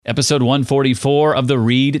Episode 144 of the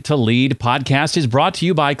Read to Lead podcast is brought to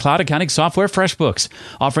you by cloud accounting software FreshBooks,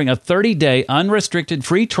 offering a 30-day unrestricted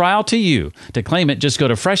free trial to you. To claim it, just go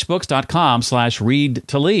to freshbooks.com/read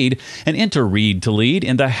to lead and enter Read to Lead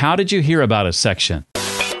in the How Did You Hear About Us section.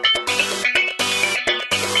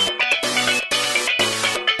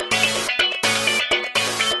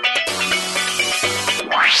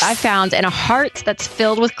 I found in a heart that's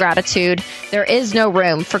filled with gratitude, there is no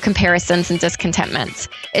room for comparisons and discontentment.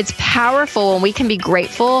 It's powerful when we can be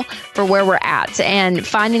grateful for where we're at and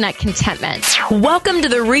finding that contentment. Welcome to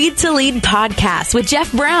the Read to Lead podcast with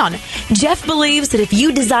Jeff Brown. Jeff believes that if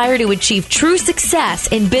you desire to achieve true success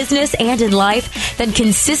in business and in life, then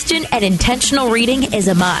consistent and intentional reading is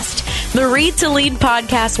a must. The Read to Lead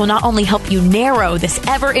podcast will not only help you narrow this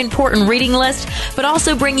ever-important reading list, but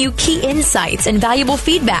also bring you key insights and valuable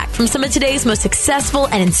feedback from some of today's most successful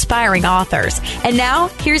and inspiring authors. And now,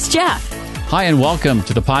 here's Jeff. Hi, and welcome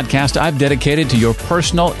to the podcast I've dedicated to your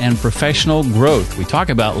personal and professional growth. We talk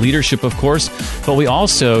about leadership, of course, but we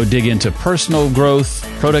also dig into personal growth,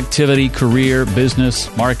 productivity, career, business,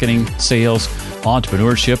 marketing, sales,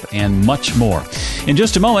 entrepreneurship, and much more. In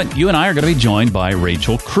just a moment, you and I are going to be joined by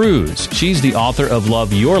Rachel Cruz. She's the author of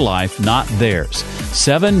Love Your Life, Not Theirs: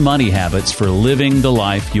 7 Money Habits for Living the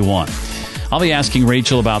Life You Want. I'll be asking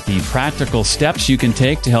Rachel about the practical steps you can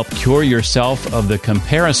take to help cure yourself of the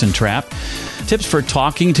comparison trap, tips for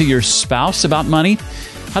talking to your spouse about money,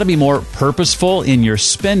 how to be more purposeful in your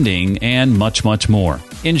spending, and much, much more.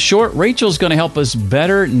 In short, Rachel's going to help us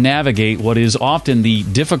better navigate what is often the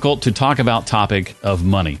difficult to talk about topic of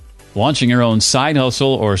money. Launching your own side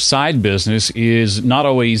hustle or side business is not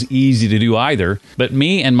always easy to do either, but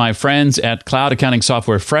me and my friends at cloud accounting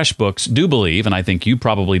software FreshBooks do believe, and I think you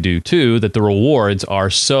probably do too, that the rewards are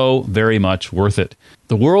so very much worth it.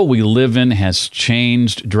 The world we live in has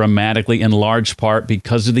changed dramatically in large part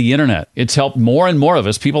because of the internet. It's helped more and more of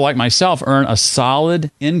us, people like myself, earn a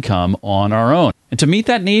solid income on our own. And to meet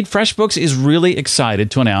that need, FreshBooks is really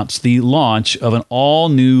excited to announce the launch of an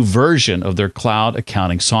all-new version of their cloud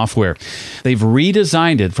accounting software. They've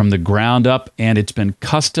redesigned it from the ground up, and it's been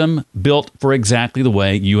custom built for exactly the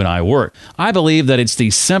way you and I work. I believe that it's the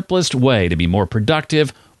simplest way to be more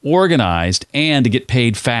productive, organized, and to get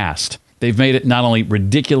paid fast. They've made it not only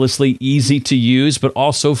ridiculously easy to use, but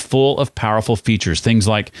also full of powerful features. Things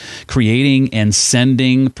like creating and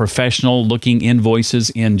sending professional-looking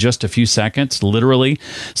invoices in just a few seconds, literally.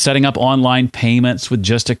 Setting up online payments with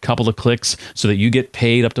just a couple of clicks so that you get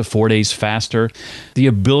paid up to 4 days faster. The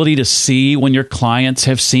ability to see when your clients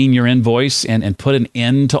have seen your invoice and put an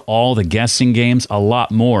end to all the guessing games. A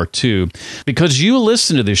lot more, too. Because you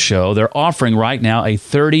listen to this show, they're offering right now a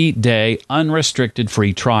 30-day unrestricted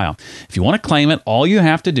free trial. If you want to claim it, all you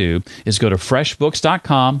have to do is go to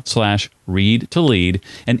freshbooks.com/read to lead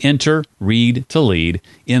and enter Read to Lead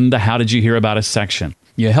in the How Did You Hear About Us section.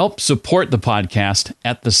 You help support the podcast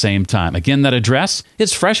at the same time. Again, that address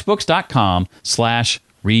is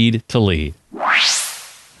freshbooks.com/read to lead.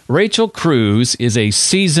 Rachel Cruz is a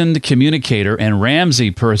seasoned communicator and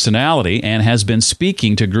Ramsey personality and has been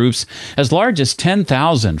speaking to groups as large as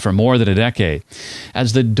 10,000 for more than a decade.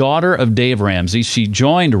 As the daughter of Dave Ramsey, she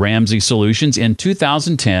joined Ramsey Solutions in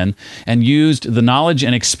 2010 and used the knowledge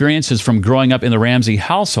and experiences from growing up in the Ramsey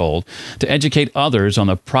household to educate others on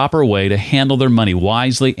the proper way to handle their money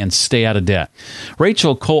wisely and stay out of debt.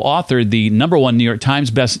 Rachel co-authored the #1 New York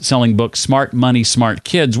Times best-selling book, Smart Money, Smart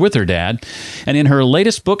Kids, with her dad, and in her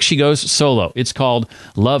latest book, she goes solo. It's called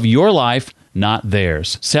Love Your Life, Not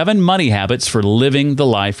Theirs: 7 Money Habits for Living the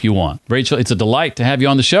Life You Want. Rachel, it's a delight to have you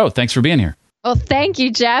on the show. Thanks for being here. Well, thank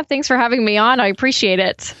you, Jeff. Thanks for having me on. I appreciate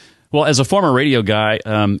it. Well, as a former radio guy,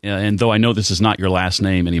 and though I know this is not your last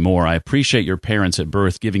name anymore, I appreciate your parents at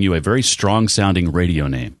birth giving you a very strong-sounding radio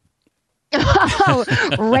name. Oh,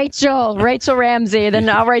 Rachel Ramsey, then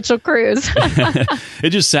now Rachel Cruz.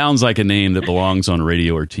 It just sounds like a name that belongs on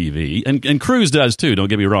radio or TV. And Cruz does too, don't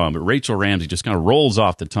get me wrong, but Rachel Ramsey just kind of rolls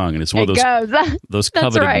off the tongue, and it's one of those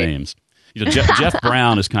coveted names. You know, Jeff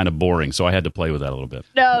Brown is kind of boring, so I had to play with that a little bit.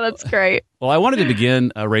 No, that's great. Well, I wanted to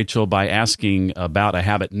begin, Rachel, by asking about a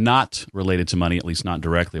habit not related to money, at least not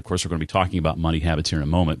directly. Of course, we're going to be talking about money habits here in a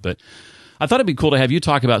moment, but I thought it'd be cool to have you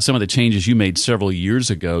talk about some of the changes you made several years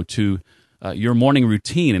ago to your morning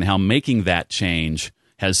routine and how making that change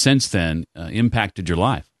has since then impacted your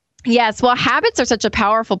life. Yes. Well, habits are such a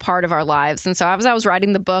powerful part of our lives. And so as I was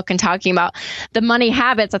writing the book and talking about the money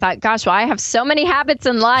habits, I thought, gosh, well, I have so many habits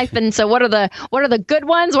in life. And so what are the good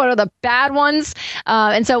ones? What are the bad ones?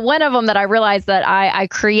 And so one of them that I realized that I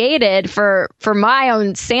created for my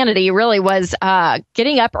own sanity really was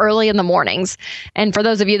getting up early in the mornings. And for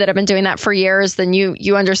those of you that have been doing that for years, then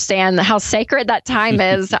you understand how sacred that time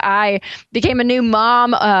is. I became a new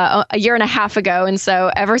mom a year and a half ago. And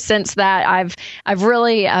so ever since that, I've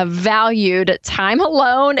really valued time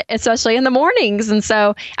alone, especially in the mornings. And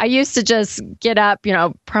so I used to just get up,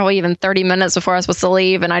 probably even 30 minutes before I was supposed to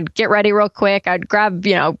leave, and I'd get ready real quick. I'd grab,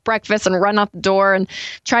 breakfast and run out the door and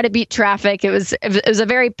try to beat traffic. It was a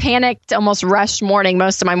very panicked, almost rushed morning,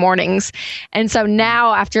 most of my mornings. And so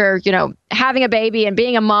now after, having a baby and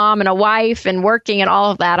being a mom and a wife and working and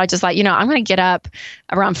all of that, I just like, I'm going to get up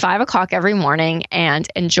around 5 o'clock every morning and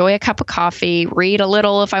enjoy a cup of coffee, read a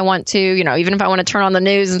little if I want to, even if I want to turn on the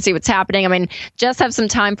news and see what's happening. I mean, just have some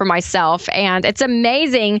time for myself. And it's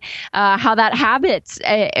amazing how that habit,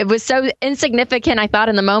 it was so insignificant, I thought,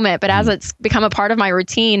 in the moment, but as it's become a part of my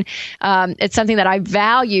routine, it's something that I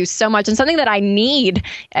value so much and something that I need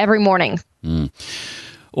every morning.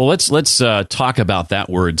 Well, let's talk about that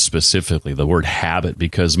word specifically, the word habit,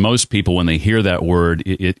 because most people, when they hear that word,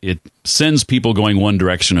 it sends people going one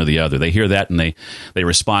direction or the other. They hear that and they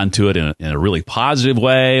respond to it in a really positive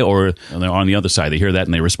way, or on the other side, they hear that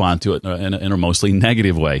and they respond to it in a mostly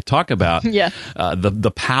negative way. Talk about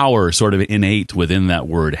the power sort of innate within that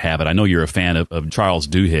word habit. I know you're a fan of Charles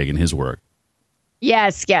Duhigg and his work.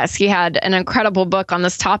 Yes. He had an incredible book on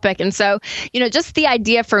this topic. And so, just the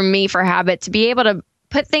idea for me for habit to be able to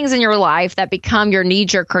put things in your life that become your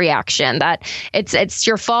knee-jerk reaction, that it's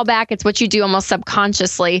your fallback, it's what you do almost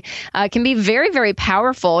subconsciously, can be very, very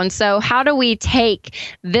powerful. And so how do we take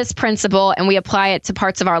this principle and we apply it to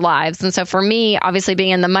parts of our lives? And so for me, obviously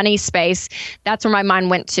being in the money space, that's where my mind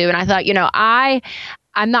went to. And I thought,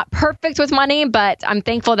 I'm not perfect with money, but I'm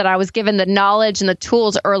thankful that I was given the knowledge and the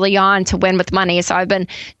tools early on to win with money. So I've been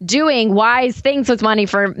doing wise things with money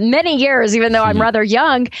for many years, even though I'm rather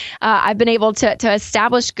young. I've been able to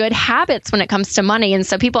establish good habits when it comes to money. And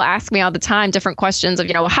so people ask me all the time different questions of,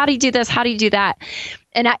 how do you do this? How do you do that?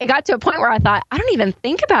 And I got to a point where I thought, I don't even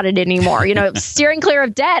think about it anymore. Steering clear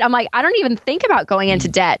of debt. I'm like, I don't even think about going into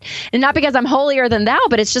debt. And not because I'm holier than thou,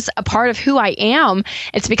 but it's just a part of who I am.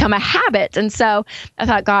 It's become a habit. And so I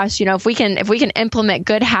thought, gosh, if we can implement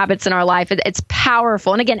good habits in our life, it's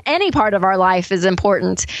powerful. And again, any part of our life is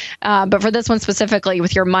important. But for this one specifically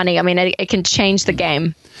with your money, I mean, it can change the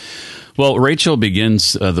game. Well, Rachel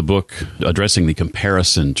begins the book addressing the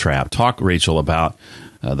comparison trap. Talk, Rachel, about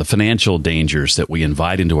the financial dangers that we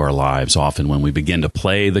invite into our lives often when we begin to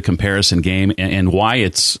play the comparison game, and why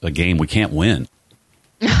it's a game we can't win.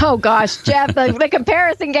 Oh, gosh, Jeff, the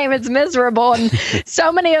comparison game is miserable. And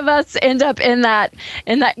so many of us end up in that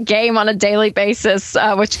game on a daily basis,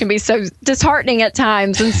 which can be so disheartening at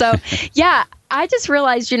times. And so, I just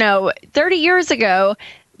realized, 30 years ago,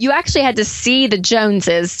 you actually had to see the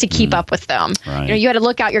Joneses to keep up with them. Right. You had to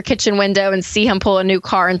look out your kitchen window and see him pull a new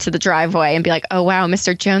car into the driveway and be like, oh, wow,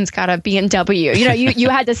 Mr. Jones got a BMW. You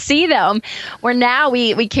had to see them, where now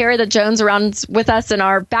we carry the Jones around with us in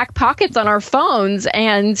our back pockets on our phones,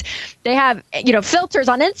 and they have, filters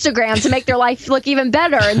on Instagram to make their life look even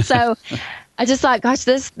better. And so I just thought, gosh,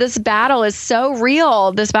 this battle is so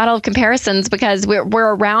real, this battle of comparisons, because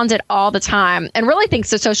we're around it all the time, and really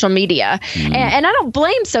thanks to social media. And I don't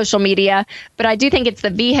blame social media, but I do think it's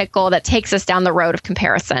the vehicle that takes us down the road of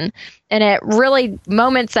comparison. And it really,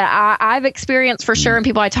 moments that I've experienced for sure, and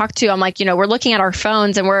people I talk to, I'm like, we're looking at our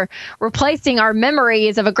phones and we're replacing our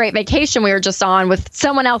memories of a great vacation we were just on with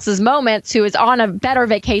someone else's moments who is on a better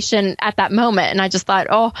vacation at that moment. And I just thought,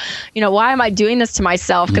 why am I doing this to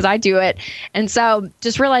myself? Because I do it. And so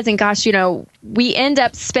just realizing, gosh, we end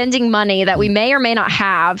up spending money that we may or may not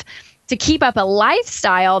have to keep up a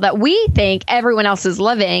lifestyle that we think everyone else is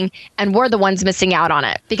living, and we're the ones missing out on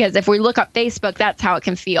it. Because if we look up Facebook, that's how it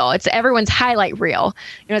can feel. It's everyone's highlight reel.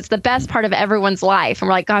 It's the best part of everyone's life. And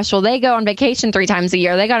we're like, gosh, well, they go on vacation 3 times a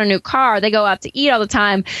year. They got a new car. They go out to eat all the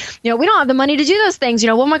time. We don't have the money to do those things.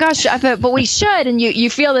 Oh my gosh, but we should. And you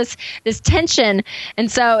feel this tension.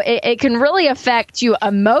 And so it can really affect you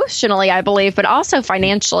emotionally, I believe, but also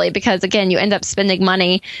financially, because again, you end up spending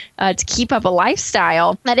money to keep up a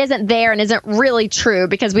lifestyle that isn't there and isn't really true,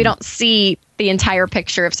 because we don't see the entire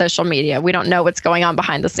picture of social media. We don't know what's going on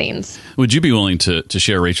behind the scenes. Would you be willing to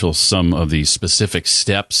share, Rachel, some of the specific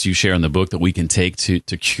steps you share in the book that we can take to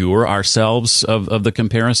cure ourselves of the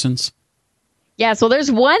comparisons? Yeah, so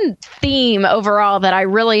there's one theme overall that I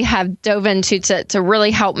really have dove into to really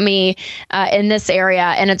help me in this area.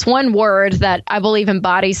 And it's one word that I believe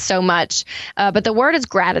embodies so much. But the word is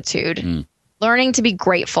gratitude. Learning to be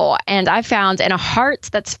grateful. And I found in a heart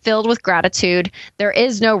that's filled with gratitude, there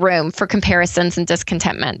is no room for comparisons and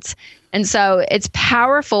discontentment. And so it's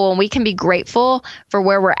powerful when we can be grateful for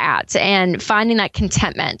where we're at and finding that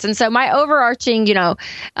contentment. And so my overarching,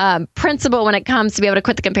 principle when it comes to be able to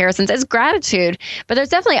quit the comparisons is gratitude. But there's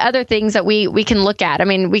definitely other things that we can look at. I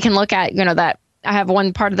mean, we can look at, that I have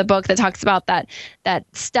one part of the book that talks about that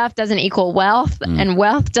stuff doesn't equal wealth and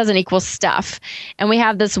wealth doesn't equal stuff. And we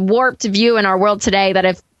have this warped view in our world today that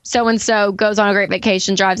if so-and-so goes on a great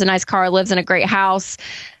vacation, drives a nice car, lives in a great house,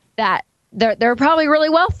 that they're probably really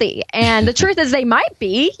wealthy. And the truth is they might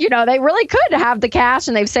be, they really could have the cash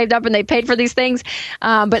and they've saved up and they paid for these things.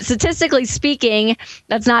 But statistically speaking,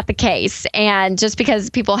 that's not the case. And just because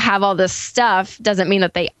people have all this stuff doesn't mean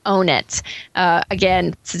that they own it.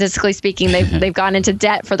 Again, statistically speaking, they've gone into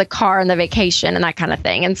debt for the car and the vacation and that kind of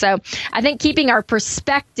thing. And so I think keeping our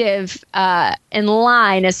perspective in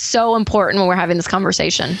line is so important when we're having this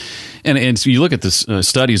conversation. And so you look at the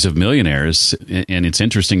studies of millionaires, and it's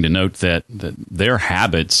interesting to note that their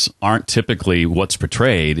habits aren't typically what's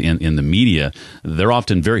portrayed in the media. They're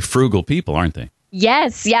often very frugal people, aren't they?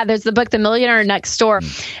 Yes. Yeah. There's the book, The Millionaire Next Door.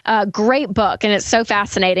 Great book. And it's so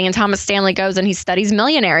fascinating. And Thomas Stanley goes and he studies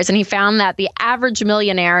millionaires. And he found that the average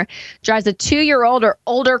millionaire drives a 2-year-old or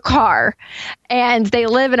older car. And they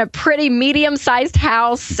live in a pretty medium-sized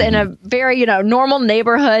house in a very, normal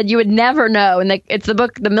neighborhood. You would never know. And it's the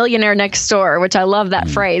book, The Millionaire Next Door, which I love that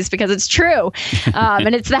phrase because it's true.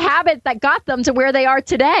 And it's the habits that got them to where they are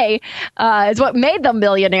today is what made them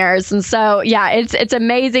millionaires. And so, yeah, it's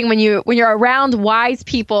amazing when you're around wise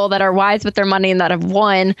people that are wise with their money and that have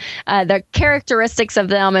won. The characteristics of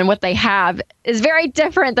them and what they have is very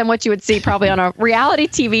different than what you would see probably on a reality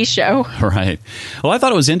TV show. Right. Well, I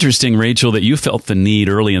thought it was interesting, Rachel, that you felt the need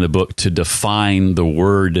early in the book to define the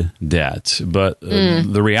word debt. But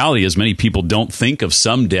the reality is many people don't think of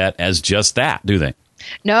some debt as just that, do they?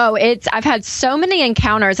 No, I've had so many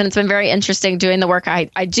encounters, and it's been very interesting doing the work I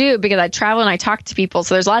do because I travel and I talk to people.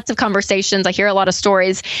 So there's lots of conversations. I hear a lot of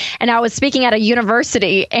stories. And I was speaking at a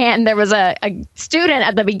university, and there was a student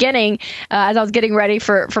at the beginning as I was getting ready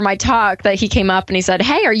for my talk that he came up and he said,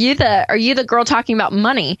 "Hey, are you the girl talking about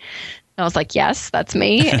money?" I was like, "Yes, that's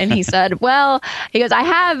me." And he said, "Well," he goes, I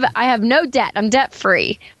have no debt. I'm debt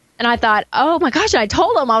free." And I thought, oh my gosh. And I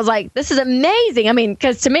told him, I was like, this is amazing. I mean,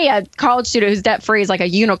 because to me, a college student who's debt free is like a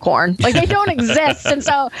unicorn. Like they don't exist. And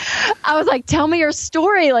so I was like, tell me your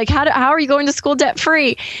story. Like, how are you going to school debt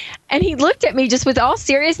free? And he looked at me just with all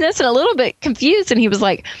seriousness and a little bit confused. And he was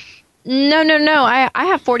like, no. I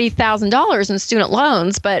have $40,000 in student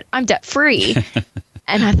loans, but I'm debt free.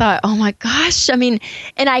 And I thought, oh my gosh. I mean,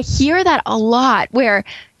 and I hear that a lot where,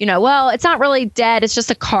 well, it's not really debt. It's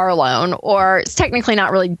just a car loan, or it's technically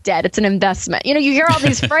not really debt. It's an investment. You hear all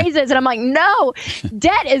these phrases and I'm like, no,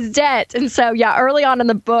 debt is debt. And so, yeah, early on in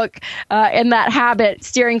the book, in that habit,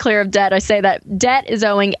 steering clear of debt, I say that debt is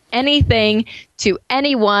owing anything to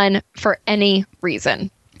anyone for any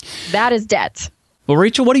reason. That is debt. Well,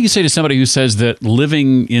 Rachel, what do you say to somebody who says that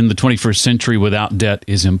living in the 21st century without debt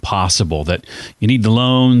is impossible, that you need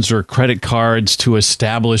loans or credit cards to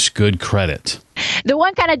establish good credit? The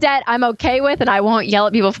one kind of debt I'm okay with and I won't yell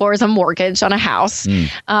at people for is a mortgage on a house.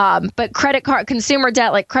 But consumer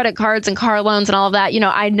debt like credit cards and car loans and all of that,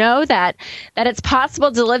 I know that it's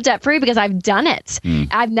possible to live debt free because I've done it.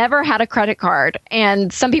 I've never had a credit card.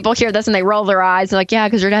 And some people hear this and they roll their eyes. They're like, yeah,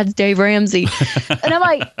 because your dad's Dave Ramsey. And I'm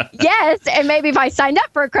like, yes. And maybe if I signed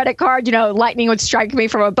up for a credit card, lightning would strike me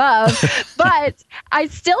from above. But I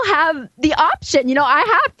still have the option.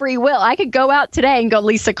 I have free will. I could go out today and go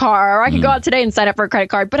lease a car, or I could go out today and sign up for a credit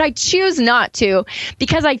card, but I choose not to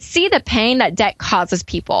because I see the pain that debt causes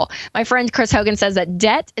people. My friend Chris Hogan says that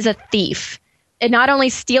debt is a thief. It not only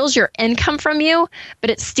steals your income from you, but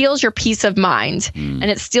it steals your peace of mind and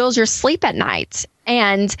it steals your sleep at night.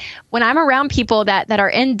 And when I'm around people that are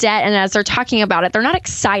in debt and as they're talking about it, they're not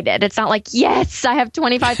excited. It's not like, yes, I have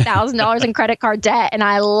 $25,000 in credit card debt and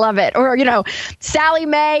I love it. Or, Sally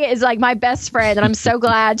Mae is like my best friend and I'm so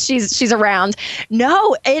glad she's around.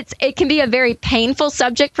 No, it can be a very painful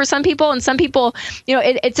subject for some people. And some people,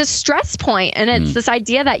 it's a stress point. And it's this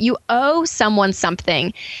idea that you owe someone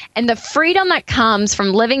something. And the freedom that comes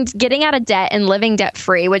from getting out of debt and living debt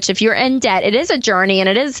free, which if you're in debt, it is a journey and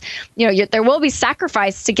it is, there will be sacrifice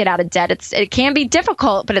sacrifice to get out of debt. It can be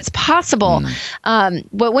difficult, but it's possible.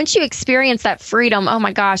 But once you experience that freedom, oh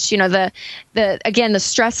my gosh, the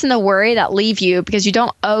stress and the worry that leave you because you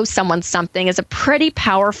don't owe someone something is a pretty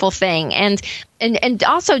powerful thing. And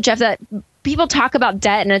also, Jeff, that people talk about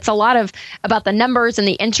debt, and it's a lot about the numbers and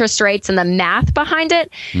the interest rates and the math behind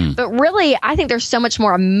it. But really, I think there's so much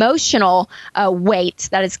more emotional weight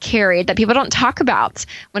that is carried that people don't talk about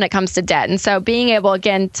when it comes to debt. And so being able,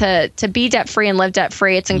 again, to be debt free and live debt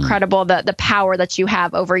free, it's incredible the power that you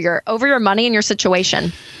have over your money and your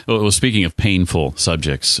situation. Well, speaking of painful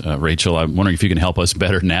subjects, Rachel, I'm wondering if you can help us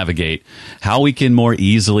better navigate how we can more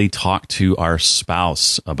easily talk to our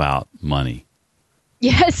spouse about money.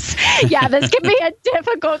 Yes. Yeah, this can be a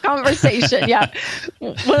difficult conversation. Yeah.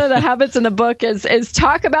 One of the habits in the book is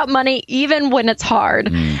talk about money even when it's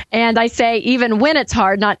hard. And I say even when it's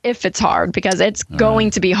hard, not if it's hard, because it's going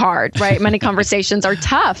to be hard, right? Many conversations are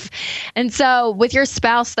tough. And so with your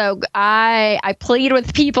spouse, though, I plead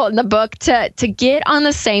with people in the book to get on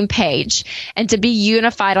the same page and to be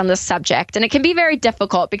unified on this subject. And it can be very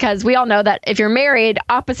difficult because we all know that if you're married,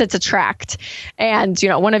 opposites attract. And,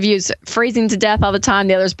 one of you's freezing to death all the time.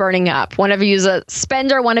 The other's burning up. One of you is a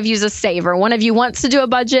spender, one of you is a saver. One of you wants to do a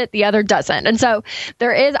budget, the other doesn't. And so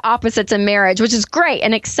there is opposites in marriage, which is great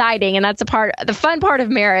and exciting. And that's the fun part of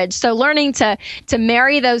marriage. So learning to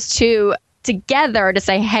marry those two together to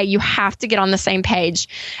say, hey, you have to get on the same page.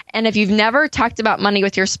 And if you've never talked about money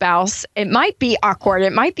with your spouse, it might be awkward.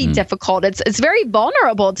 It might be difficult. It's very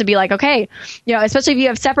vulnerable to be like, okay, especially if you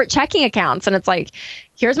have separate checking accounts and it's like,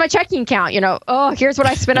 here's my checking account, oh, here's what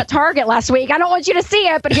I spent at Target last week. I don't want you to see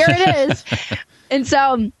it, but here it is. And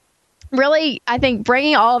so really, I think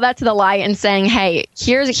bringing all of that to the light and saying, hey,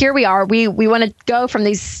 here we are. We want to go from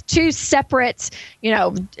these two separate,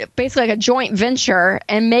 basically like a joint venture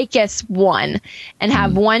and make us one and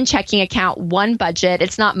have one checking account, one budget.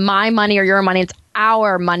 It's not my money or your money. It's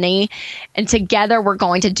our money. And together we're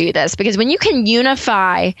going to do this. Because when you can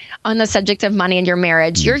unify on the subject of money in your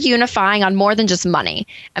marriage, you're unifying on more than just money.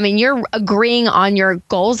 I mean, you're agreeing on your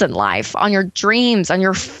goals in life, on your dreams, on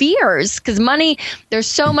your fears. Because money, there's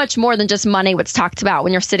so much more than just money what's talked about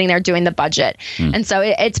when you're sitting there doing the budget. And so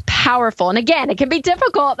it's powerful. And again, it can be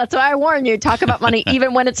difficult. That's why I warn you, talk about money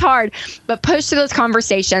even when it's hard. But push through those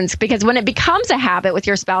conversations, because when it becomes a habit with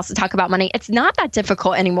your spouse to talk about money, it's not that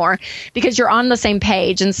difficult anymore because you're on the same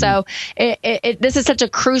page. And so this is such a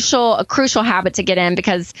crucial habit to get in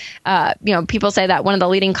because, people say that one of the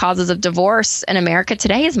leading causes of divorce in America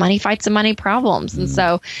today is money fights and money problems. And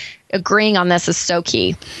so agreeing on this is so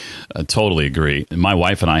key. I totally agree. My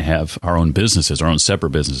wife and I have our own businesses, our own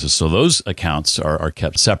separate businesses. So those accounts are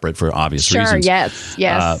kept separate for obvious reasons.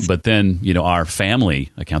 Yes. But then, our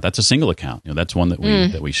family account, that's a single account. That's one that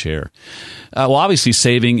we share. Well, obviously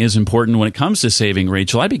saving is important. When it comes to saving,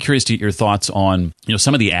 Rachel, I'd be curious to get your thoughts on,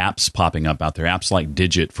 some of the apps popping up out there. Apps like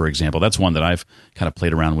Digit, for example. That's one that I've kind of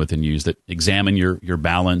played around with and used that examine your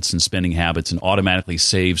balance and spending habits and automatically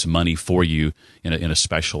saves money for you in a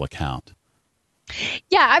special account.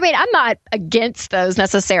 Yeah, I mean, I'm not against those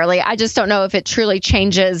necessarily. I just don't know if it truly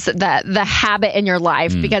changes the habit in your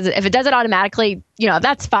life, because if it does it automatically,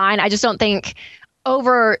 that's fine. I just don't think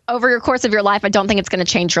over your course of your life, I don't think it's going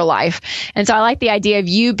to change your life. And so I like the idea of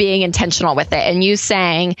you being intentional with it and you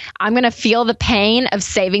saying, I'm going to feel the pain of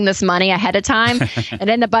saving this money ahead of time. And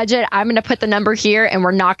in the budget, I'm going to put the number here and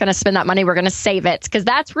we're not going to spend that money. We're going to save it, because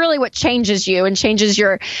that's really what changes you and changes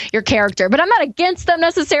your character. But I'm not against them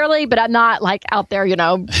necessarily, but I'm not like out there,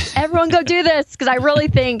 everyone go do this, because I really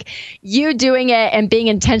think you doing it and being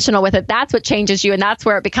intentional with it, that's what changes you. And that's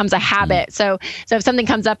where it becomes a habit. So if something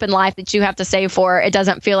comes up in life that you have to save for, it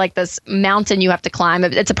doesn't feel like this mountain you have to climb.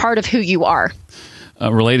 It's a part of who you are.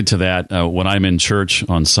 Related to that, when I'm in church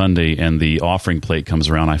on Sunday and the offering plate comes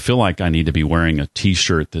around, I feel like I need to be wearing a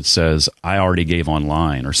T-shirt that says, I already gave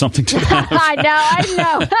online, or something to that. I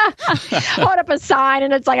know. Hold up a sign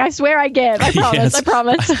and it's like, I swear I give. I promise. Yes, I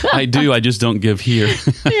promise. I do. I just don't give here.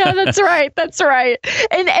 Yeah, that's right.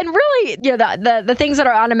 And really, the things that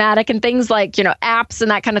are automatic and things like, apps and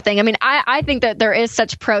that kind of thing. I mean, I think that there is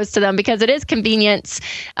such pros to them because it is convenience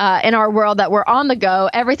in our world that we're on the go.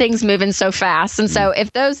 Everything's moving so fast. And so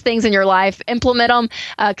if those things in your life, implement them,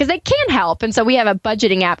 because they can help. And so we have a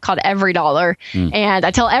budgeting app called $Every. And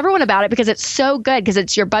I tell everyone about it because it's so good, because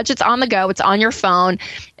it's your budget's on the go. It's on your phone.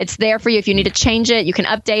 It's there for you. If you need to change it, you can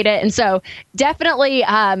update it. And so definitely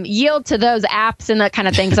yield to those apps and that kind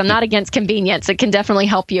of thing, because I'm not against convenience. It can definitely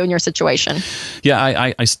help you in your situation.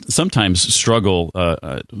 Yeah, I sometimes struggle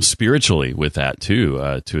spiritually with that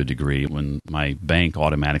too, to a degree, when my bank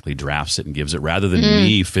automatically drafts it and gives it rather than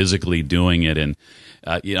me physically doing it. And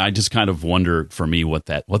I just kind of wonder for me what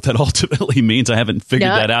that ultimately means. I haven't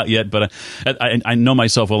figured that out yet, but I know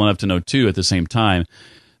myself well enough to know too at the same time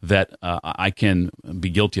that I can be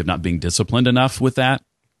guilty of not being disciplined enough with that.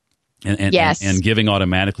 And giving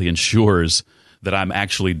automatically ensures that I'm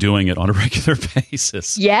actually doing it on a regular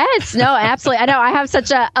basis. Yes, no, absolutely. I know I have such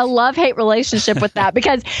a love-hate relationship with that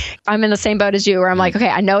because I'm in the same boat as you where I'm like, okay,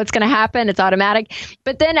 I know it's going to happen. It's automatic.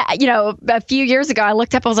 But then, a few years ago, I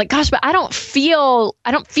looked up, I was like, gosh, but I don't feel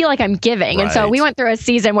like I'm giving. Right. And so we went through a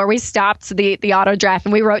season where we stopped the auto draft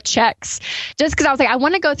and we wrote checks just because I was like, I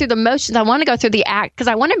want to go through the motions. I want to go through the act because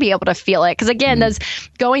I want to be able to feel it. Because again, those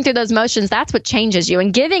going through those motions, that's what changes you.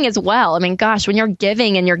 And giving as well. I mean, gosh, when you're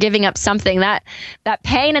giving and you're giving up something that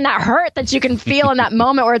pain and that hurt that you can feel in that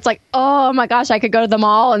moment where it's like, oh my gosh, I could go to the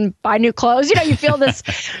mall and buy new clothes. You feel this,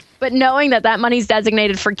 but knowing that money's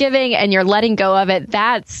designated for giving and you're letting go of it,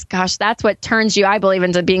 that's what turns you, I believe,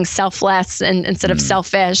 into being selfless and instead of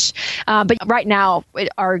selfish. But right now,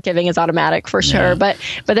 our giving is automatic for sure. Yeah.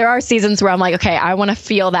 But there are seasons where I'm like, okay, I want to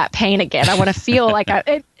feel that pain again. I want to feel like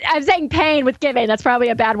I'm saying pain with giving. That's probably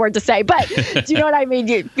a bad word to say, but do you know what I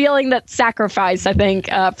mean? Feeling that sacrifice, I think,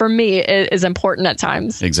 for me is important at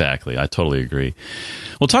times. Exactly. I totally agree.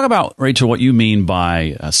 Well, talk about, Rachel, what you mean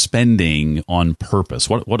by spending on purpose.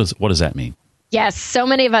 What does that mean? Yes, so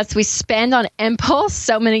many of us, we spend on impulse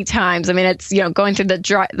so many times. I mean, it's, going through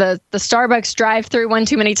the Starbucks drive-through one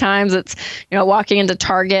too many times. It's, walking into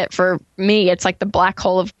Target. For me, it's like the black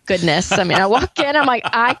hole of goodness. I mean, I walk in, I'm like,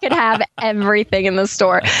 I could have everything in the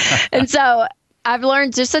store. And so I've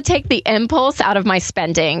learned just to take the impulse out of my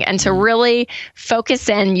spending and to really focus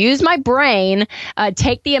in, use my brain,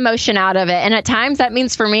 take the emotion out of it. And at times that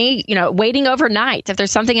means for me, waiting overnight. If there's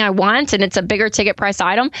something I want and it's a bigger ticket price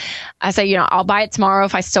item, I say, I'll buy it tomorrow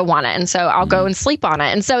if I still want it. And so I'll go and sleep on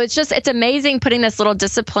it. And so it's amazing putting this little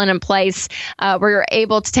discipline in place where you're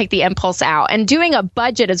able to take the impulse out. And doing a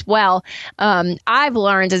budget as well, I've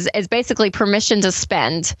learned is basically permission to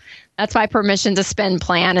spend. That's my permission to spend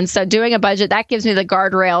plan. And so doing a budget, that gives me the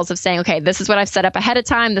guardrails of saying, okay, this is what I've set up ahead of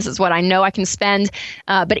time. This is what I know I can spend.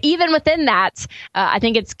 But even within that, I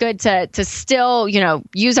think it's good to still,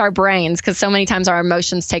 use our brains because so many times our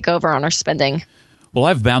emotions take over on our spending. Well,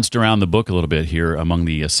 I've bounced around the book a little bit here among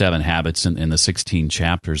the 7 habits and the 16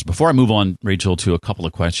 chapters. Before I move on, Rachel, to a couple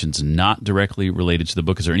of questions not directly related to the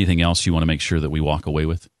book, is there anything else you want to make sure that we walk away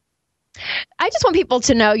with? I just want people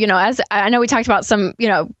to know, as I know we talked about some,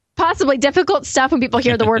 possibly difficult stuff. When people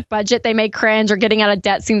hear the word budget, they may cringe, or getting out of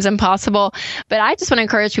debt seems impossible. But I just want to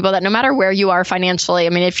encourage people that no matter where you are financially, I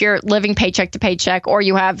mean, if you're living paycheck to paycheck or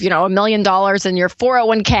you have, $1 million in your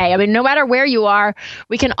 401k, I mean, no matter where you are,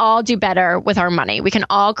 we can all do better with our money. We can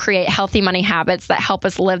all create healthy money habits that help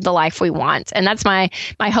us live the life we want. And that's my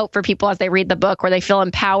hope for people as they read the book, where they feel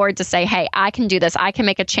empowered to say, hey, I can do this. I can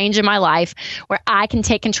make a change in my life where I can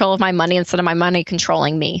take control of my money instead of my money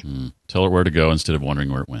controlling me. Tell it where to go instead of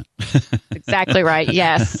wondering where it went. Exactly right.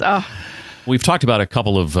 Yes. Oh. We've talked about a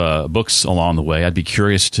couple of books along the way. I'd be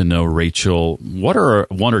curious to know, Rachel, what are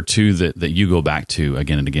one or two that you go back to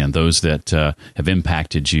again and again, those that have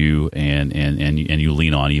impacted you and you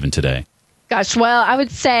lean on even today? Gosh, well, I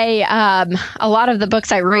would say a lot of the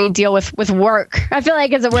books I read deal with work. I feel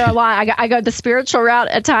like we're a lot. I go the spiritual route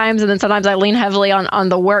at times, and then sometimes I lean heavily on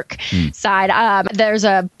the work side. There's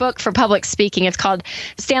a book for public speaking. It's called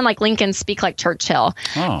Stand Like Lincoln, Speak Like Churchill.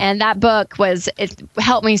 Oh. And that book it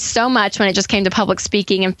helped me so much when it just came to public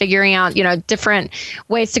speaking and figuring out, different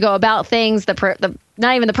ways to go about things,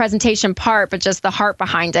 not even the presentation part, but just the heart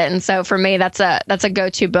behind it. And so for me, that's a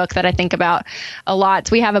go-to book that I think about a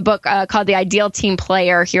lot. We have a book called The Ideal Team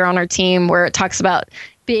Player here on our team, where it talks about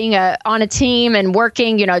being on a team and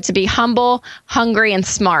working, to be humble, hungry, and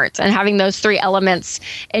smart. And having those 3 elements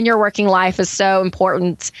in your working life is so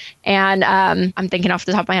important. And I'm thinking off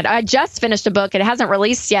the top of my head, I just finished a book. It hasn't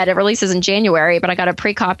released yet. It releases in January, but I got a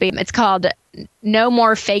pre-copy. It's called No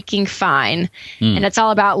More Faking Fine. And it's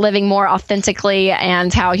all about living more authentically,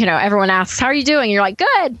 and how, everyone asks, how are you doing? And you're like,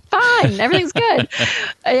 good, fine, everything's good.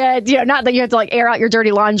 Not that you have to air out your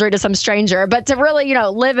dirty laundry to some stranger, but to really,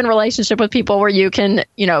 live in relationship with people where you can,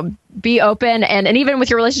 be open and even with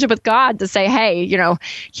your relationship with God to say, hey,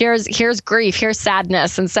 here's grief, here's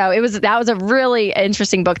sadness. And so that was a really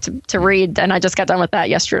interesting book to read. And I just got done with that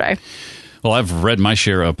yesterday. Well, I've read my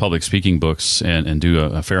share of public speaking books and do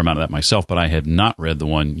a fair amount of that myself, but I had not read the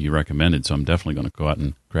one you recommended, so I'm definitely going to go out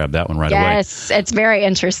and grab that one right away. Yes, it's very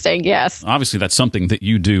interesting, yes. Obviously, that's something that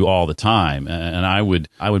you do all the time, and I would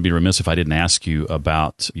be remiss if I didn't ask you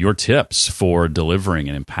about your tips for delivering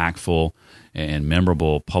an impactful and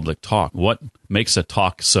memorable public talk. What makes a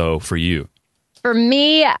talk so for you? For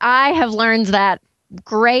me, I have learned that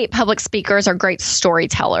great public speakers are great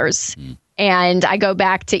storytellers. And I go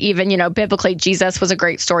back to even, biblically, Jesus was a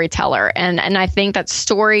great storyteller. And I think that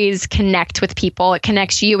stories connect with people. It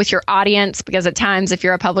connects you with your audience, because at times, if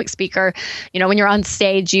you're a public speaker, when you're on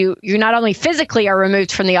stage, you not only physically are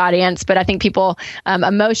removed from the audience, but I think people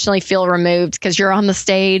emotionally feel removed because you're on the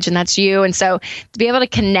stage and that's you. And so to be able to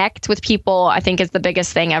connect with people, I think is the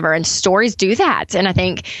biggest thing ever. And stories do that. And I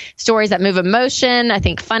think stories that move emotion, I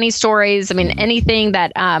think funny stories, anything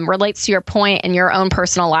that relates to your point in your own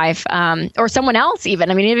personal life, or someone else even.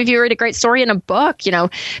 Even if you read a great story in a book,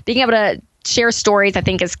 being able to share stories, I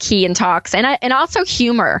think, is key in talks. And also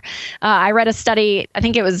humor. I read a study, I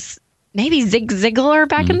think it was maybe Zig Ziglar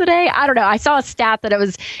back in the day. I don't know. I saw a stat that it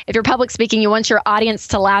was, if you're public speaking, you want your audience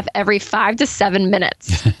to laugh every 5 to 7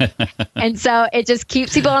 minutes. And so it just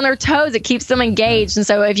keeps people on their toes. It keeps them engaged. And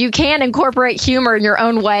so if you can incorporate humor in your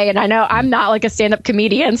own way, and I know I'm not like a stand-up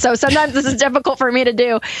comedian, so sometimes this is difficult for me to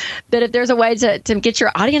do, that if there's a way to get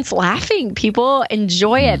your audience laughing, people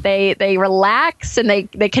enjoy it. They relax and they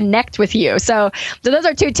connect with you. So those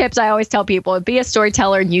are 2 tips I always tell people. Be a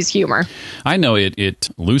storyteller and use humor. I know it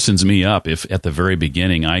loosens me up if at the very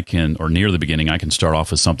beginning or near the beginning, I can start off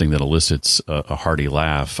with something that elicits a hearty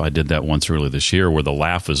laugh. I did that once earlier this year where the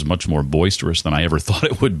laugh was much more boisterous than I ever thought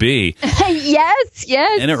it would be. Yes.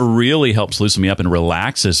 And it really helps loosen me up and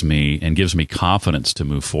relaxes me and gives me confidence to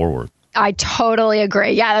move forward. I totally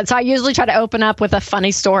agree. Yeah, that's how I usually try to open up with a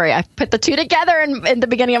funny story. I put the 2 together in the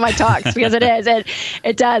beginning of my talks because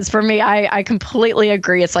it does for me. I completely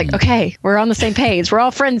agree. It's like, okay, we're on the same page. We're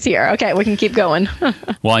all friends here. Okay, we can keep going.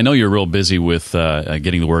 Well, I know you're real busy with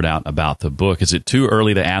getting the word out about the book. Is it too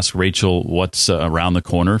early to ask Rachel what's around the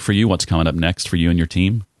corner for you? What's coming up next for you and your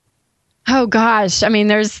team? Oh gosh,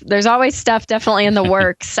 there's always stuff definitely in the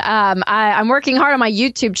works. I'm working hard on my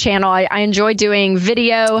YouTube channel. I enjoy doing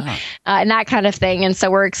video and that kind of thing, and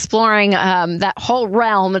so we're exploring that whole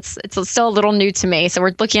realm. It's still a little new to me, so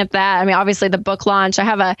we're looking at that. Obviously the book launch. I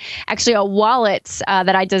have actually a wallet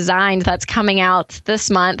that I designed that's coming out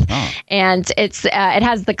this month, and it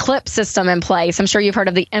has the clip system in place. I'm sure you've heard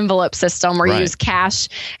of the envelope system where you use cash,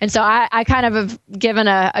 and so I kind of have given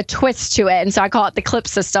a twist to it, and so I call it the clip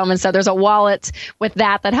system. And so there's a wallet with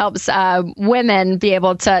that helps women be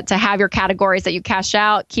able to have your categories that you cash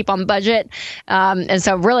out, keep on budget. And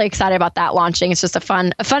so really excited about that launching. It's just a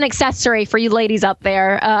fun accessory for you ladies out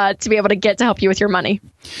there to be able to get to help you with your money.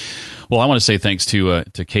 Well, I want to say thanks to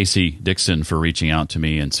Casey Dixon for reaching out to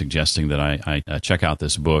me and suggesting that I check out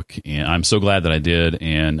this book. And I'm so glad that I did.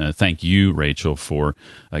 And thank you, Rachel, for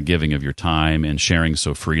giving of your time and sharing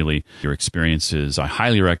so freely your experiences. I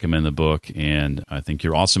highly recommend the book, and I think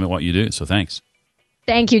you're awesome at what you do. So thanks.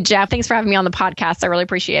 Thank you, Jeff. Thanks for having me on the podcast. I really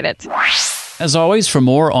appreciate it. As always, for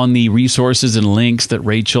more on the resources and links that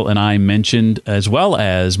Rachel and I mentioned, as well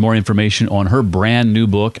as more information on her brand new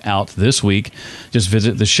book out this week, just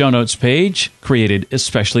visit the show notes page created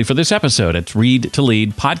especially for this episode at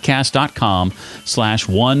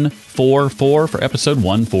readtoleadpodcast.com/144 for episode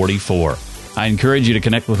 144. I encourage you to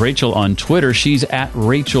connect with Rachel on Twitter. She's at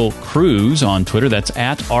Rachel Cruz on Twitter. That's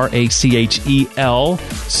at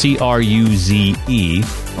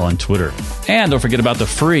RachelCruze on Twitter. And don't forget about the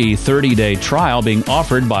free 30-day trial being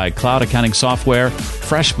offered by cloud accounting software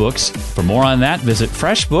FreshBooks. For more on that, visit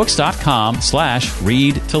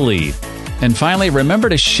freshbooks.com/readtolead. And finally, remember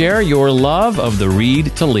to share your love of the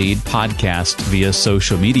Read to Lead podcast via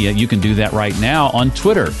social media. You can do that right now on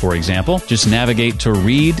Twitter, for example. Just navigate to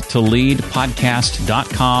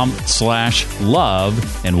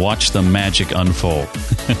readtoleadpodcast.com/love and watch the magic unfold.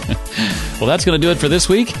 Well, that's going to do it for this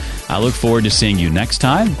week. I look forward to seeing you next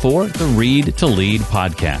time for the Read to Lead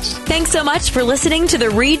podcast. Thanks so much for listening to the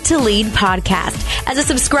Read to Lead podcast. As a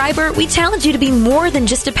subscriber, we challenge you to be more than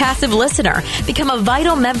just a passive listener. Become a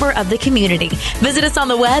vital member of the community. Visit us on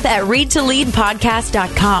the web at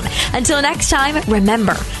readtoleadpodcast.com. Until next time,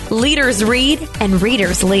 remember, leaders read and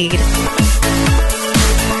readers lead.